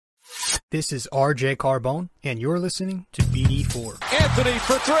This is RJ Carbone, and you're listening to BD4. Anthony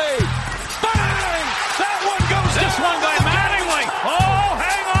for three. Bang! That one goes this down. One by Mattingly. Oh,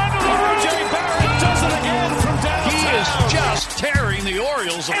 hang on to the RJ Barrett does it again from downtown. He is just tearing the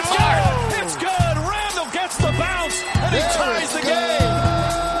Orioles apart. It's good. Randall gets the bounce, and he ties the game.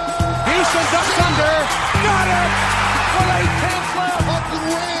 Houston ducks under. Got it! With 8-10 left. Up and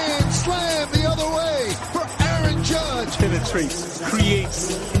ran, slam the other way for Aaron Judge. Penetrates,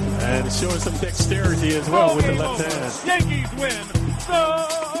 creates, and showing some dexterity as well with the left hand. Yankees win. The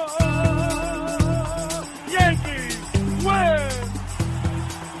Yankees win.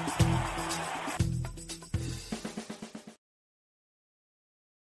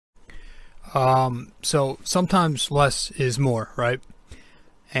 So sometimes less is more, right?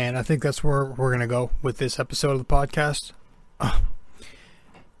 And I think that's where we're going to go with this episode of the podcast.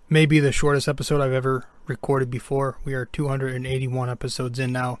 Maybe the shortest episode I've ever recorded before. We are 281 episodes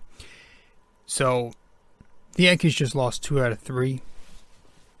in now. So the Yankees just lost 2 out of 3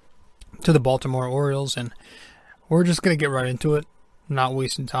 to the Baltimore Orioles, and we're just going to get right into it, not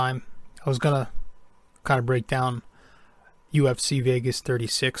wasting time. I was going to kind of break down UFC Vegas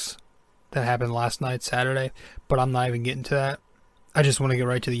 36 that happened last night, Saturday, but I'm not even getting to that. I just want to get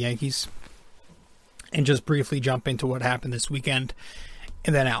right to the Yankees and just briefly jump into what happened this weekend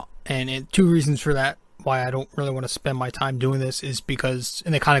and then out. And 2 reasons for that, why I don't really want to spend my time doing this, is because,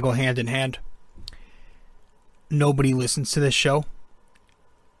 and they kind of go hand in hand, nobody listens to this show.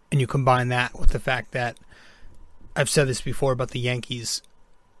 And you combine that with the fact that I've said this before about the Yankees,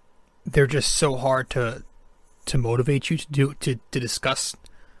 they're just so hard to motivate you to discuss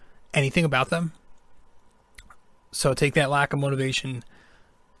anything about them. So take that lack of motivation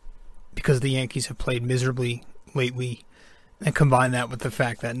because the Yankees have played miserably lately and combine that with the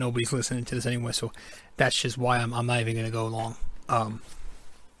fact that nobody's listening to this anyway. So that's just why I'm not even going to go long.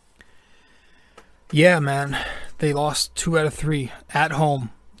 Yeah, man, they lost 2 out of 3 at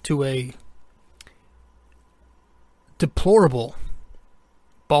home to a deplorable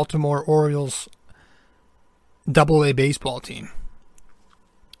Baltimore Orioles AA baseball team.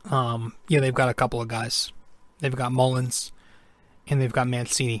 Yeah, they've got a couple of guys. They've got Mullins and they've got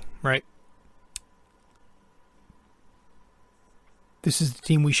Mancini, right? This is the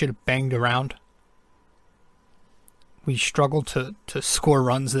team we should have banged around. We struggled to score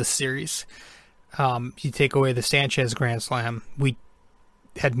runs this series. You take away the Sanchez Grand Slam, we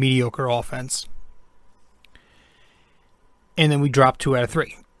had mediocre offense. And then we dropped 2 out of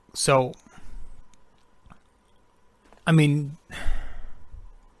 3. So, I mean,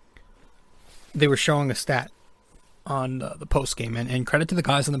 they were showing a stat on the post game, and credit to the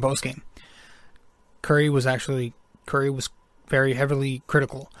guys in the post game. Curry was very heavily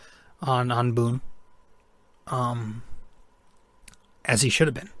critical on Boone, as he should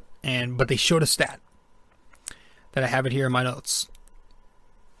have been. But they showed a stat that I have it here in my notes.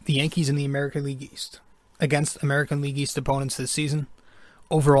 The Yankees in the American League East against American League East opponents this season,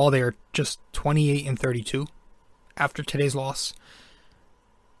 overall they are just 28-32 after today's loss.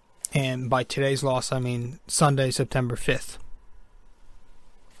 And by today's loss, I mean Sunday, September 5th.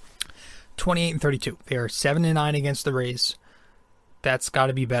 28-32. They are 7-9 against the Rays. That's got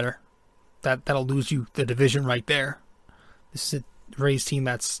to be better. That'll lose you the division right there. This is a Rays team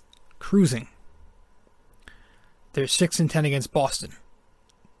that's cruising. They're 6-10 against Boston.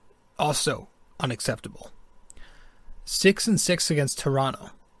 Also unacceptable. 6-6 against Toronto.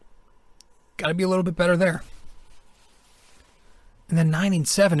 Got to be a little bit better there. And then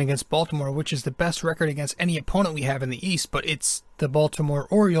 9-7 against Baltimore, which is the best record against any opponent we have in the East, but it's the Baltimore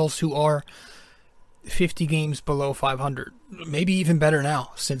Orioles who are 50 games below 500. Maybe even better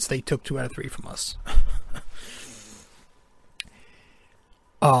now, since they took 2 out of 3 from us.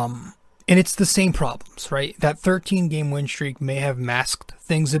 And it's the same problems, right? That 13-game win streak may have masked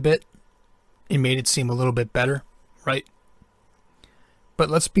things a bit. It made it seem a little bit better, right? But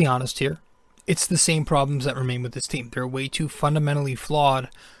let's be honest here. It's the same problems that remain with this team. They're way too fundamentally flawed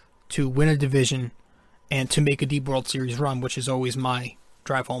to win a division and to make a deep World Series run, which is always my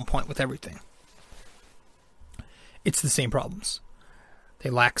drive home point with everything. It's the same problems. They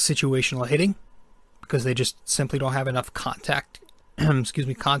lack situational hitting because they just simply don't have enough contact in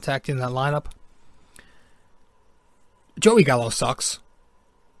that lineup. Joey Gallo sucks.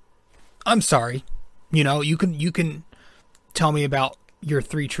 I'm sorry. You know, you can tell me about your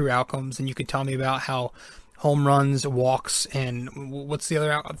 3 true outcomes, and you can tell me about how home runs, walks, and what's the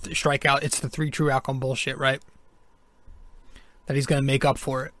other strikeout? It's the 3 true outcome bullshit, right? That he's going to make up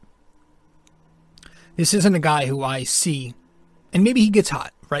for it. This isn't a guy who I see, and maybe he gets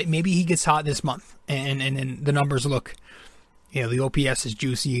hot, right? Maybe he gets hot this month, and the numbers look You know, the OPS is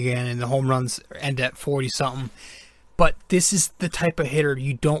juicy again, and the home runs end at 40-something. But this is the type of hitter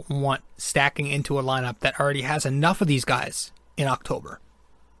you don't want stacking into a lineup that already has enough of these guys in October.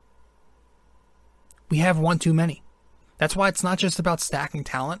 We have one too many. That's why it's not just about stacking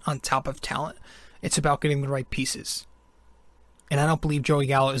talent on top of talent. It's about getting the right pieces. And I don't believe Joey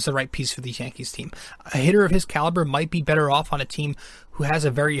Gallo is the right piece for the Yankees team. A hitter of his caliber might be better off on a team who has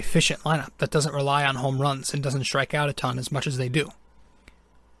a very efficient lineup that doesn't rely on home runs and doesn't strike out a ton as much as they do.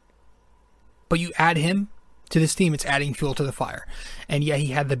 But you add him to this team, it's adding fuel to the fire. And yeah, he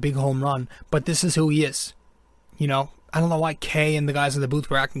had the big home run, but this is who he is. You know, I don't know why Kay and the guys in the booth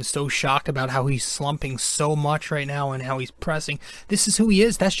were acting so shocked about how he's slumping so much right now and how he's pressing. This is who he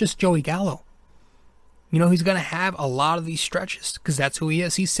is. That's just Joey Gallo. You know, he's going to have a lot of these stretches because that's who he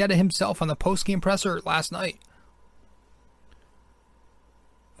is. He said it himself on the post-game presser last night.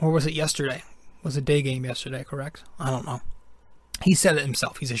 Or was it yesterday? Was it day game yesterday, correct? I don't know. He said it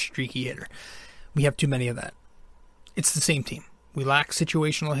himself. He's a streaky hitter. We have too many of that. It's the same team. We lack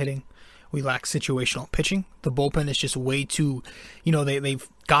situational hitting. We lack situational pitching. The bullpen is just way too, you know, they've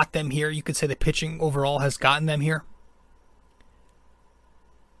got them here. You could say the pitching overall has gotten them here.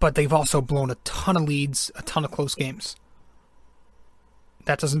 But they've also blown a ton of leads, a ton of close games.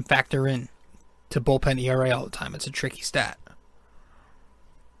 That doesn't factor in to bullpen ERA all the time. It's a tricky stat.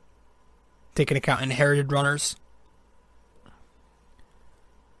 Take into account inherited runners.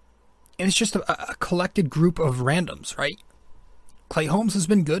 And it's just a collected group of randoms, right? Clay Holmes has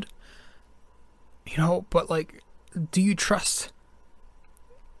been good. You know, but like, do you trust?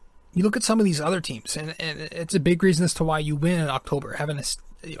 You look at some of these other teams, and it's a big reason as to why you win in October, having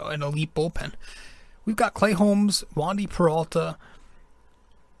an elite bullpen. We've got Clay Holmes, Wandy Peralta,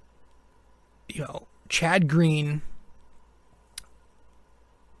 you know, Chad Green.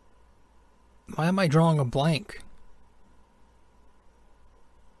 Why am I drawing a blank?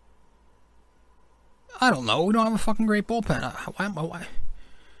 I don't know. We don't have a fucking great bullpen. Why?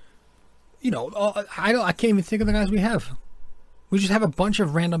 You know, I can't even think of the guys we have. We just have a bunch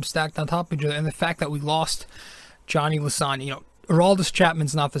of random stacked on top of each other, and the fact that we lost Johnny Lasagna, you know, Aroldis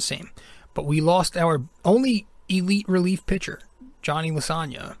Chapman's not the same, but we lost our only elite relief pitcher, Johnny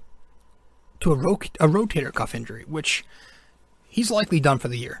Lasagna, to a rotator cuff injury, which he's likely done for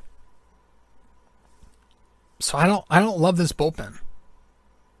the year. So I don't love this bullpen.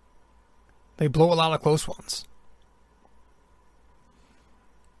 They blow a lot of close ones.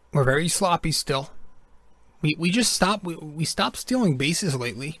 We're very sloppy still. We just stopped. We stopped stealing bases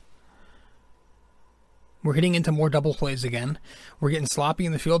lately. We're hitting into more double plays again. We're getting sloppy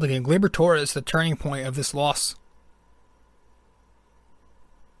in the field again. Gleyber Torres is the turning point of this loss.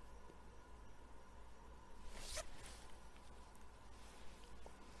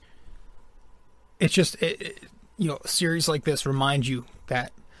 It's just, you know, a series like this reminds you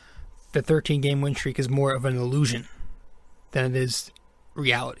that the 13-game win streak is more of an illusion than it is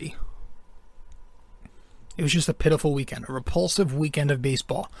reality. It was just a pitiful weekend, a repulsive weekend of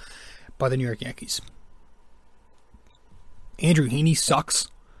baseball by the New York Yankees. Andrew Heaney sucks.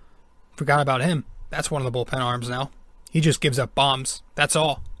 Forgot about him. That's one of the bullpen arms now. He just gives up bombs. That's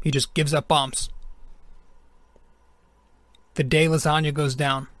all. He just gives up bombs. The day Lasagna goes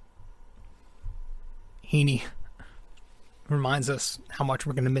down, Heaney reminds us how much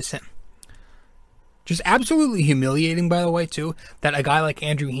we're going to miss him. Just absolutely humiliating, by the way, too, that a guy like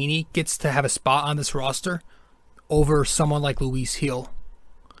Andrew Heaney gets to have a spot on this roster over someone like Luis Gil,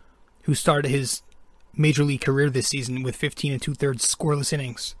 who started his major league career this season with 15 2/3 scoreless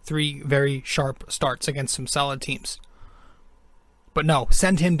innings, 3 very sharp starts against some solid teams. But no,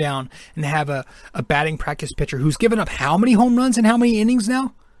 send him down and have a batting practice pitcher who's given up how many home runs and how many innings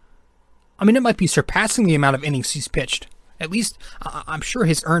now? I mean, it might be surpassing the amount of innings he's pitched. At least, I'm sure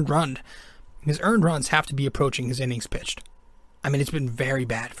his earned runs have to be approaching his innings pitched. I mean, it's been very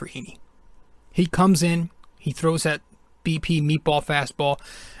bad for Heaney. He comes in, he throws that BP meatball fastball,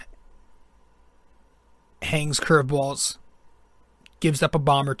 hangs curveballs, gives up a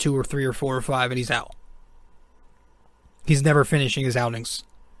bomb or 2 or 3 or 4 or 5, and he's out. He's never finishing his outings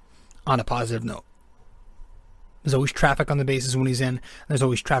on a positive note. There's always traffic on the bases when he's in. There's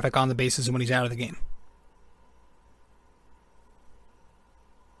always traffic on the bases when he's out of the game.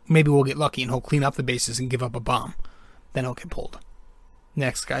 Maybe we'll get lucky and he'll clean up the bases and give up a bomb. Then he'll get pulled.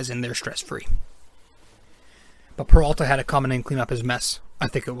 Next guy's in there stress-free. But Peralta had to come in and clean up his mess. I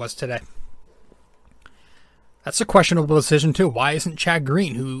think it was today. That's a questionable decision, too. Why isn't Chad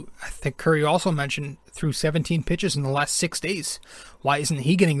Green, who I think Curry also mentioned, threw 17 pitches in the last 6 days? Why isn't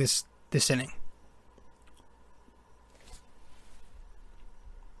he getting this inning?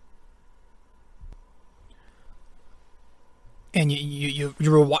 And you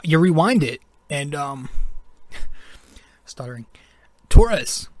rewind it, and stuttering.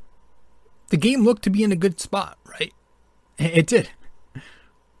 Torres, the game looked to be in a good spot, right? It did.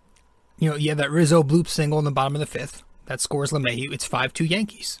 You have that Rizzo bloop single in the bottom of the fifth. That scores LeMahieu. It's 5-2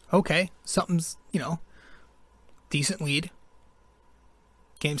 Yankees. Okay, something's, decent lead.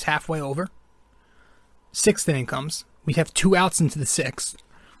 Game's halfway over. Sixth inning comes. We have 2 outs into the sixth.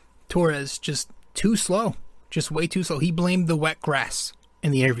 Torres just too slow. Just way too slow. He blamed the wet grass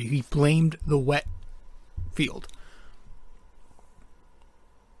in the interview. He blamed the wet field.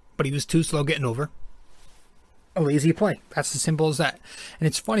 But he was too slow getting over. A lazy play. That's as simple as that. And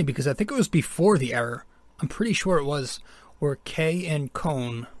it's funny because I think it was before the error. I'm pretty sure it was where Kay and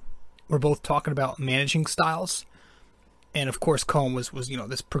Cone were both talking about managing styles. And of course Cone was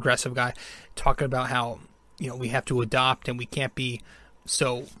this progressive guy talking about how, we have to adopt and we can't be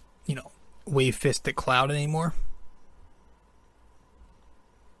so, wave-fisted cloud anymore.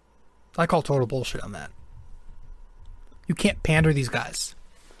 I call total bullshit on that. You can't pander these guys.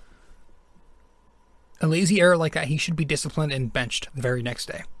 A lazy error like that, he should be disciplined and benched the very next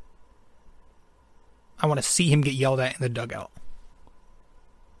day. I want to see him get yelled at in the dugout.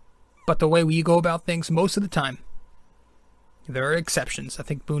 But the way we go about things, most of the time, there are exceptions. I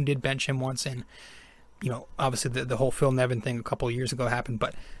think Boone did bench him once, and, obviously the whole Phil Nevin thing a couple of years ago happened,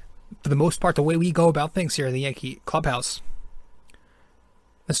 but for the most part, the way we go about things here in the Yankee clubhouse,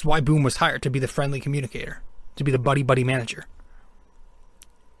 that's why Boone was hired, to be the friendly communicator, to be the buddy manager.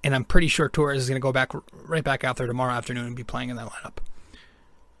 And I'm pretty sure Torres is going to go right back out there tomorrow afternoon and be playing in that lineup.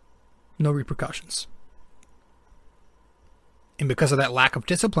 No repercussions. And because of that lack of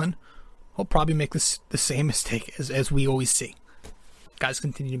discipline, he'll probably make the same mistake as we always see. Guys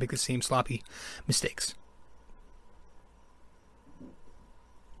continue to make the same sloppy mistakes.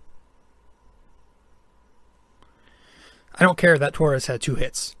 I don't care that Torres had 2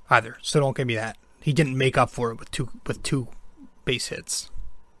 hits either, so don't give me that. He didn't make up for it with two base hits.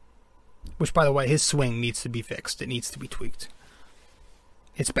 Which, by the way, his swing needs to be fixed. It needs to be tweaked.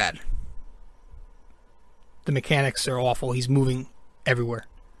 It's bad. The mechanics are awful. He's moving everywhere.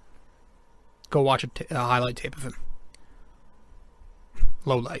 Go watch a highlight tape of him.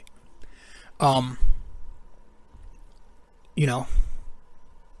 Low light. Boone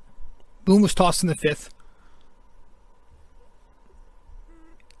was tossed in the 5th.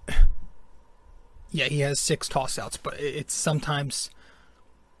 Yeah, he has 6 toss-outs, but it's sometimes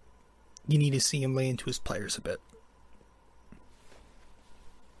you need to see him lay into his players a bit.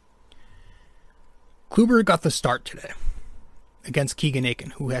 Kluber got the start today against Keegan Aiken,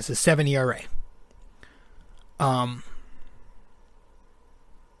 who has a 7 ERA.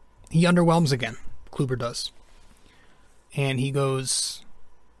 He underwhelms again. Kluber does. And he goes,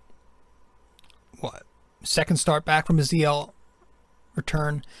 second start back from his DL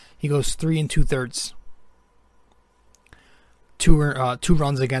return. He goes 3 2/3. Two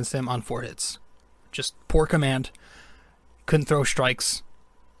runs against him on 4 hits. Just poor command. Couldn't throw strikes.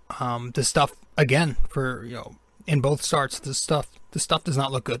 The stuff, again, for, in both starts, the stuff does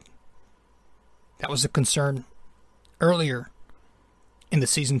not look good. That was a concern earlier in the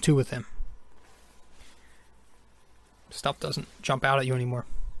season 2 with him. Stuff doesn't jump out at you anymore.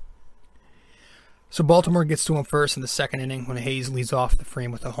 So Baltimore gets to him first in the 2nd inning when Hayes leads off the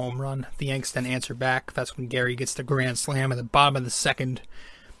frame with a home run. The Yanks then answer back. That's when Gary gets the grand slam at the bottom of the 2nd.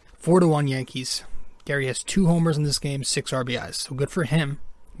 4-1 Yankees. Gary has 2 homers in this game, 6 RBIs. So good for him.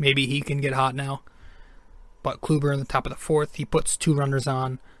 Maybe he can get hot now. But Kluber in the top of the 4th, he puts 2 runners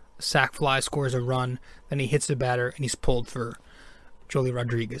on. A sac fly, scores a run. Then he hits the batter, and he's pulled for Joely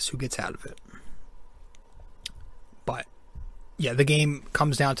Rodriguez, who gets out of it. But yeah, the game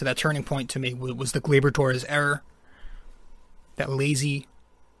comes down to that turning point to me was the Gleyber Torres error. That lazy,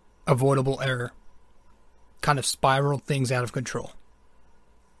 avoidable error kind of spiraled things out of control.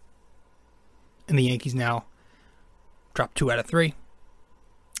 And the Yankees now drop 2 out of 3.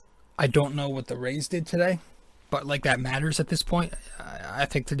 I don't know what the Rays did today, but that matters at this point. I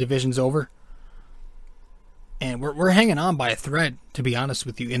think the division's over. And we're hanging on by a thread, to be honest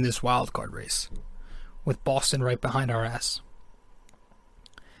with you, in this wild card race, with Boston right behind our ass.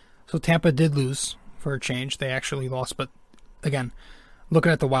 So Tampa did lose for a change. They actually lost, but again,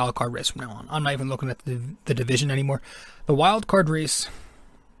 looking at the wild card race from now on. I'm not even looking at the division anymore. The wild card race,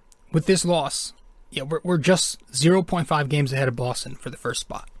 with this loss, we're just 0.5 games ahead of Boston for the first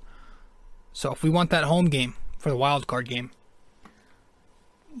spot. So if we want that home game for the wild card game,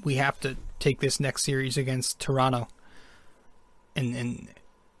 we have to take this next series against Toronto, and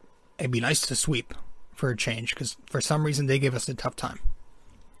it'd be nice to sweep for a change, because for some reason they give us a tough time.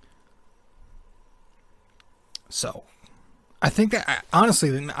 So I think that,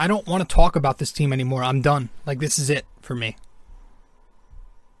 honestly, I don't want to talk about this team anymore. I'm done. Like, this is it for me.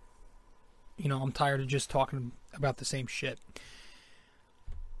 You know, I'm tired of just talking about the same shit.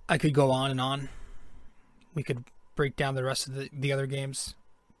 I could go on and on. We could break down the rest of the other games,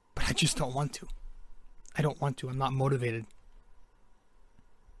 but I just don't want to. I don't want to. I'm not motivated.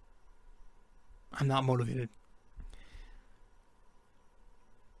 I'm not motivated.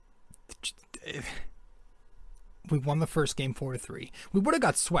 We won the first game 4-3. We would have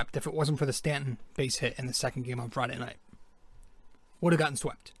got swept if it wasn't for the Stanton base hit in the second game on Friday night. Would have gotten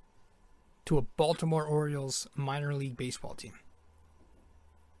swept to a Baltimore Orioles minor league baseball team.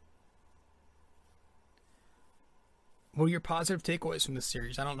 What are your positive takeaways from this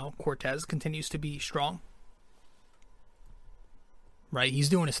series? I don't know. Cortez continues to be strong. Right? He's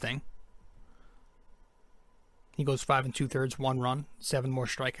doing his thing. He goes 5 2/3, 1 run, 7 more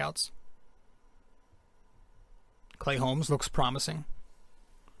strikeouts. Clay Holmes looks promising.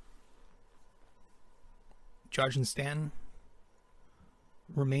 Judge and Stanton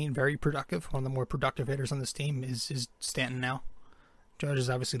remain very productive. One of the more productive hitters on this team is Stanton now. Judge is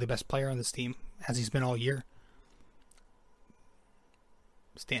obviously the best player on this team, as he's been all year.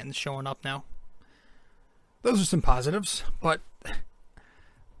 Stanton's showing up now. Those are some positives, but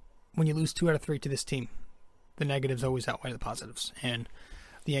when you lose 2 out of 3 to this team, the negatives always outweigh the positives, and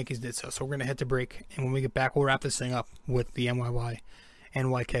the Yankees did so. So we're going to hit the break, and when we get back, we'll wrap this thing up with the NYY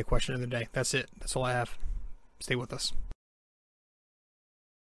NYK question of the day. That's it. That's all I have. Stay with us.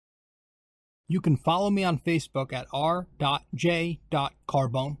 You can follow me on Facebook at r.j.carbone.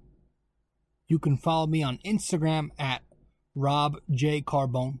 You can follow me on Instagram at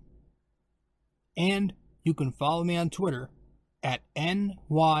RobJCarbone. And you can follow me on Twitter at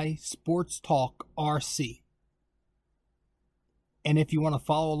NYSportsTalkRC. And if you want to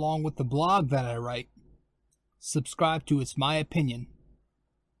follow along with the blog that I write, subscribe to It's My Opinion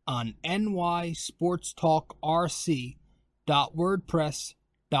on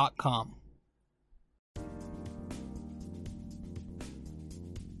nysportstalkrc.wordpress.com.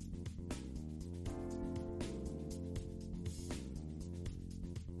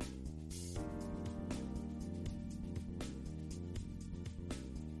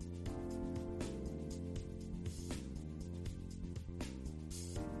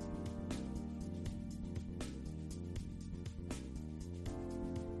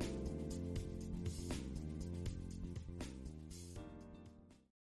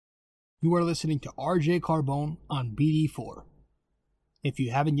 You are listening to RJ Carbone on BD4. If you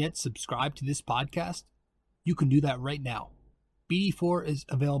haven't yet subscribed to this podcast, you can do that right now. BD4 is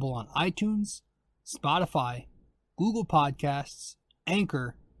available on iTunes, Spotify, Google Podcasts,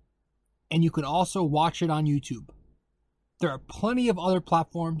 Anchor, and you can also watch it on YouTube. There are plenty of other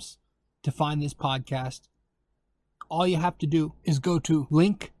platforms to find this podcast. All you have to do is go to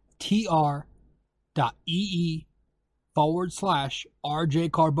linktr.ee/RJ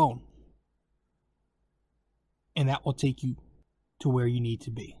Carbone. And that will take you to where you need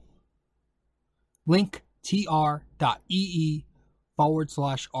to be.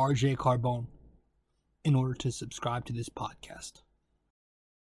 linktr.ee/RJ Carbone in order to subscribe to this podcast.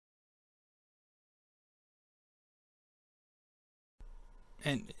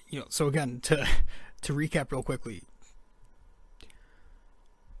 And, so again, to recap real quickly,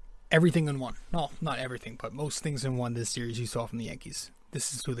 everything in one. No, not everything, but most things in one this series you saw from the Yankees.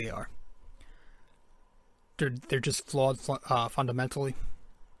 This is who they are. They're just flawed fundamentally.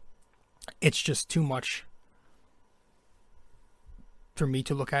 It's just too much for me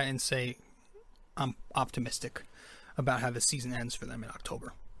to look at and say I'm optimistic about how the season ends for them in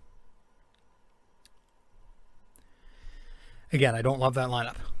October. Again, I don't love that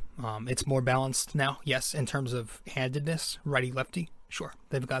lineup. It's more balanced now, yes, in terms of handedness, righty-lefty. Sure,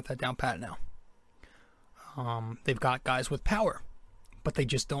 they've got that down pat now. They've got guys with power. But they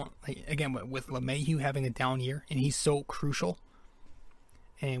just don't, again, with LeMahieu having a down year, and he's so crucial,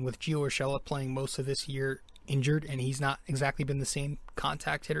 and with Gio Urshela playing most of this year injured, and he's not exactly been the same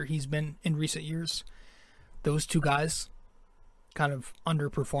contact hitter he's been in recent years, those two guys kind of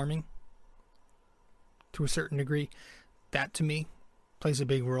underperforming to a certain degree, that to me plays a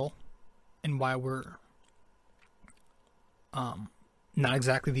big role in why we're not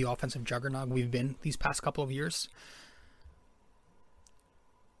exactly the offensive juggernaut we've been these past couple of years.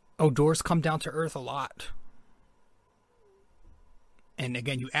 Odor's come down to earth a lot. And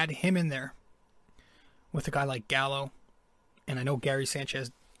again, you add him in there with a guy like Gallo. And I know Gary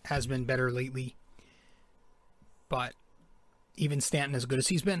Sanchez has been better lately. But even Stanton, as good as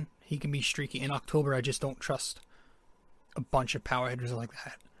he's been, he can be streaky. In October, I just don't trust a bunch of power hitters like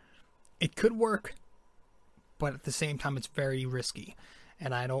that. It could work, but at the same time, it's very risky.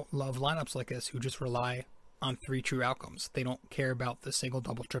 And I don't love lineups like this who just rely on 3 true outcomes. They don't care about the single,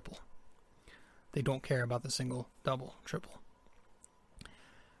 double, triple. They don't care about the single, double, triple.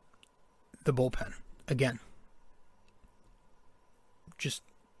 The bullpen, again, just,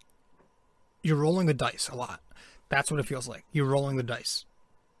 you're rolling the dice a lot. That's what it feels like. You're rolling the dice.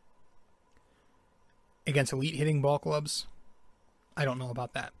 Against elite hitting ball clubs, I don't know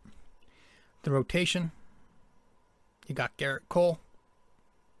about that. The rotation, you got Garrett Cole,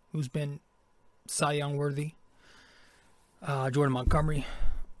 who's been Cy Young worthy. Jordan Montgomery,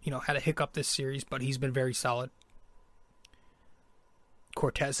 had a hiccup this series, but he's been very solid.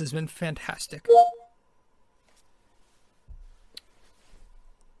 Cortez has been fantastic.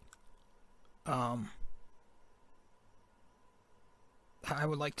 I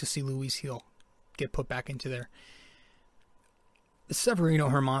would like to see Luis Gil get put back into there. The Severino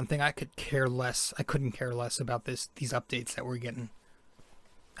Herman thing, I couldn't care less about these updates that we're getting.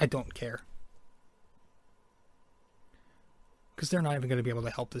 I don't care. Because they're not even going to be able to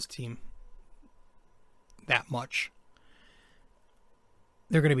help this team that much.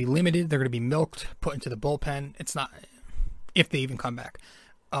 They're going to be limited. They're going to be milked, put into the bullpen. It's not, if they even come back.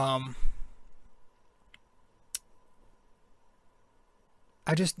 I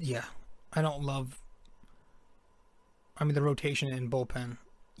don't love, the rotation and bullpen.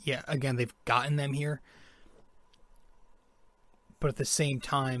 Yeah, again, they've gotten them here. But at the same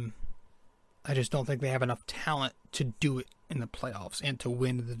time, I just don't think they have enough talent to do it in the playoffs and to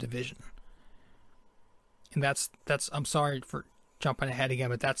win the division. And that's I'm sorry for jumping ahead again,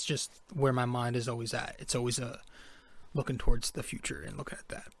 but that's just where my mind is always at. It's always looking towards the future and looking at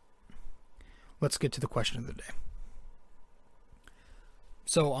that. Let's get to the question of the day.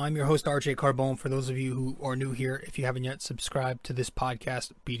 So I'm your host, RJ Carbone. For those of you who are new here, if you haven't yet subscribed to this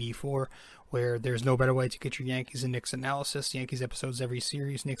podcast, BD4, where there's no better way to get your Yankees and Knicks analysis, Yankees episodes every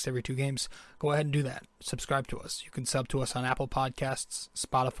series, Knicks every 2 games, go ahead and do that. Subscribe to us. You can sub to us on Apple Podcasts,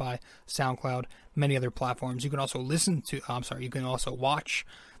 Spotify, SoundCloud, many other platforms. You can also you can also watch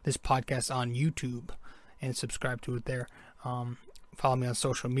this podcast on YouTube and subscribe to it there. Follow me on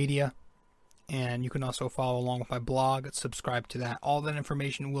social media. And you can also follow along with my blog, subscribe to that. All that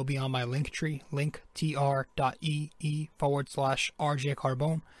information will be on my Linktree, linktr.ee/RJ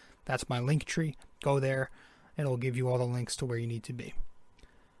Carbone. That's my Linktree. Go there. It'll give you all the links to where you need to be.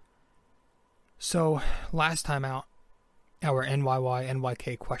 So, last time out, our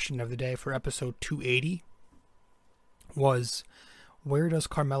NYK question of the day for episode 280 was, where does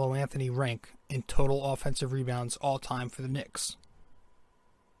Carmelo Anthony rank in total offensive rebounds all time for the Knicks?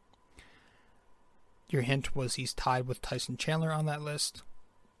 Your hint was he's tied with Tyson Chandler on that list.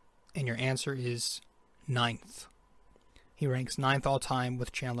 And your answer is 9th. He ranks 9th all time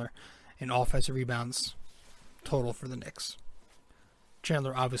with Chandler in offensive rebounds total for the Knicks.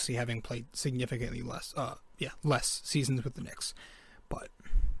 Chandler obviously having played significantly less seasons with the Knicks. But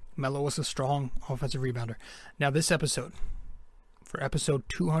Melo was a strong offensive rebounder. Now this episode, for episode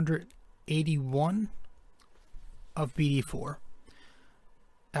 281 of BD4,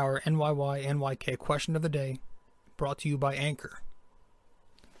 our NYK question of the day, brought to you by Anchor,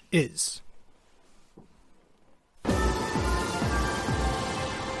 is: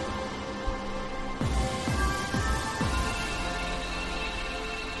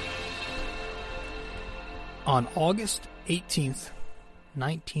 on August 18th,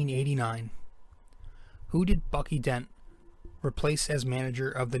 1989, who did Bucky Dent replace as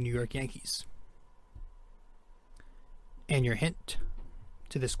manager of the New York Yankees? And your hint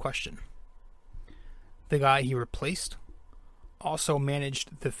to this question: the guy he replaced also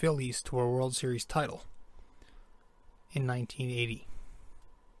managed the Phillies to a World Series title in 1980.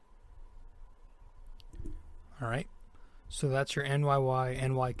 Alright, so that's your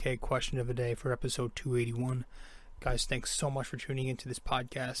NYK question of the day for episode 281. Guys, thanks so much for tuning into this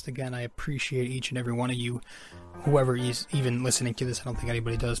podcast. Again, I appreciate each and every one of you, whoever is even listening to this. I don't think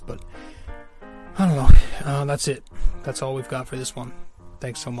anybody does, but I don't know. That's it. That's all we've got for this one.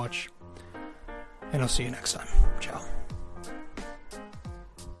 Thanks so much, and I'll see you next time. Ciao.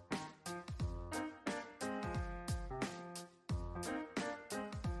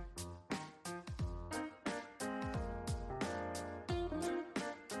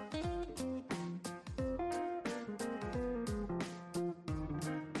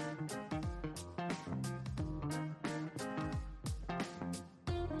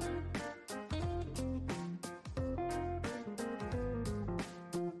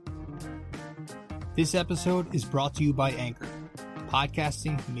 This episode is brought to you by Anchor,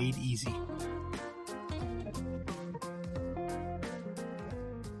 podcasting made easy.